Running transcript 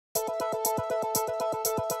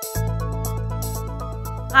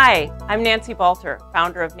Hi, I'm Nancy Balter,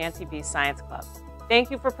 founder of Nancy B's Science Club. Thank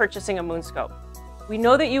you for purchasing a MoonScope. We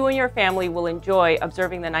know that you and your family will enjoy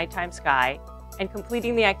observing the nighttime sky and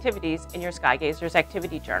completing the activities in your Skygazer's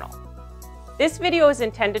activity journal. This video is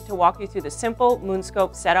intended to walk you through the simple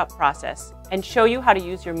MoonScope setup process and show you how to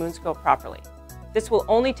use your MoonScope properly. This will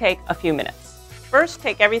only take a few minutes. First,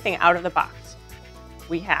 take everything out of the box.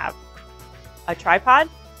 We have a tripod,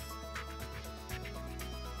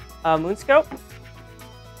 a MoonScope,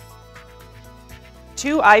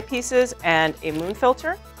 2 eyepieces and a moon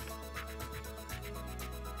filter,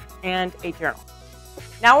 and a journal.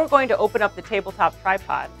 Now we're going to open up the tabletop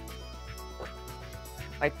tripod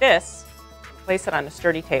like this and place it on a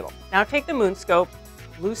sturdy table. Now take the MoonScope,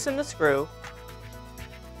 loosen the screw,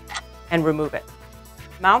 and remove it.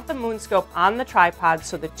 Mount the MoonScope on the tripod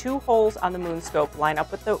so the 2 holes on the MoonScope line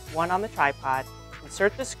up with the one on the tripod.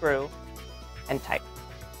 Insert the screw and tighten.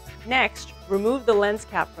 Next, remove the lens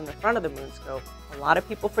cap from the front of the MoonScope. A lot of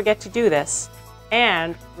people forget to do this.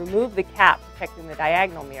 And remove the cap protecting the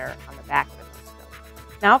diagonal mirror on the back of the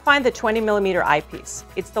MoonScope. Now find the 20mm eyepiece.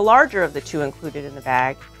 It's the larger of the 2 included in the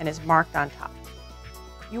bag and is marked on top.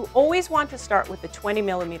 You always want to start with the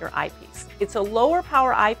 20mm eyepiece. It's a lower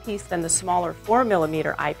power eyepiece than the smaller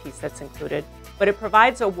 4mm eyepiece that's included, but it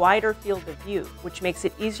provides a wider field of view, which makes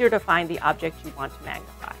it easier to find the object you want to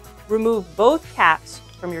magnify. Remove both caps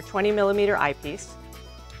from your 20mm eyepiece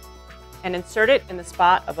and insert it in the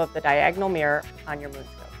spot above the diagonal mirror on your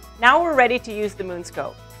MoonScope. Now we're ready to use the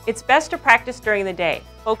MoonScope. It's best to practice during the day,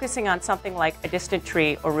 focusing on something like a distant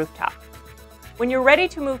tree or rooftop. When you're ready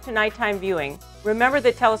to move to nighttime viewing, remember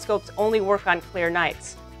that telescopes only work on clear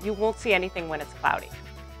nights. You won't see anything when it's cloudy.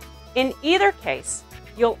 In either case,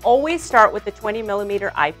 you'll always start with the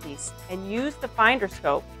 20mm eyepiece and use the finder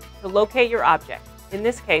scope to locate your object, in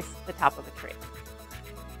this case, the top of a tree.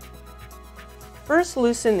 First,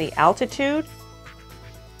 loosen the altitude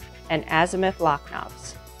and azimuth lock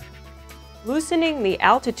knobs. Loosening the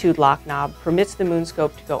altitude lock knob permits the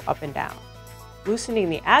MoonScope to go up and down. Loosening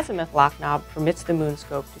the azimuth lock knob permits the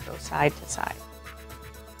MoonScope to go side to side.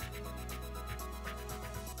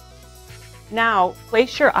 Now,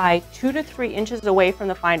 place your eye 2 to 3 inches away from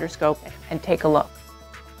the finder scope and take a look.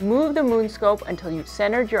 Move the MoonScope until you've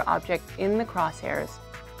centered your object in the crosshairs,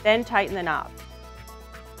 then tighten the knob.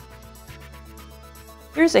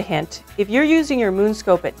 Here's a hint. If you're using your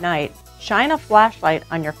MoonScope at night, shine a flashlight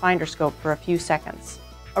on your finder scope for a few seconds.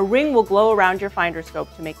 A ring will glow around your finder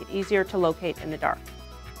scope to make it easier to locate in the dark.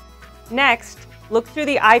 Next, look through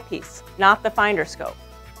the eyepiece, not the finder scope,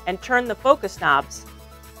 and turn the focus knobs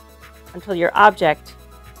until your object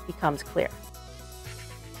becomes clear.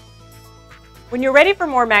 When you're ready for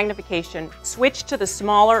more magnification, switch to the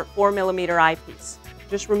smaller 4mm eyepiece.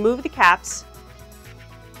 Just remove the caps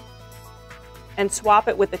and swap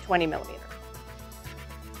it with the 20mm.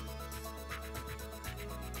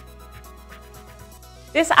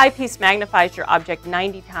 This eyepiece magnifies your object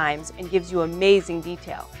 90 times and gives you amazing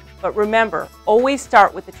detail. But remember, always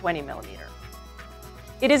start with the 20mm.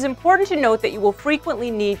 It is important to note that you will frequently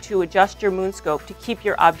need to adjust your MoonScope to keep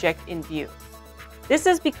your object in view. This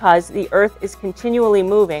is because the Earth is continually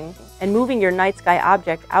moving and moving your night sky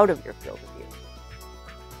object out of your field of view.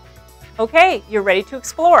 Okay, you're ready to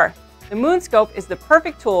explore. The MoonScope is the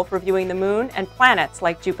perfect tool for viewing the moon and planets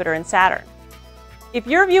like Jupiter and Saturn. If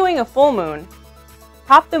you're viewing a full moon,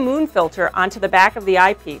 pop the moon filter onto the back of the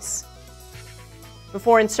eyepiece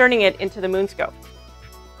before inserting it into the MoonScope.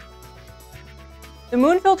 The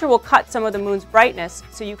moon filter will cut some of the moon's brightness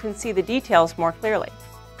so you can see the details more clearly.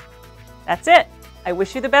 That's it. I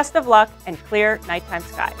wish you the best of luck and clear nighttime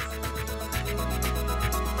skies.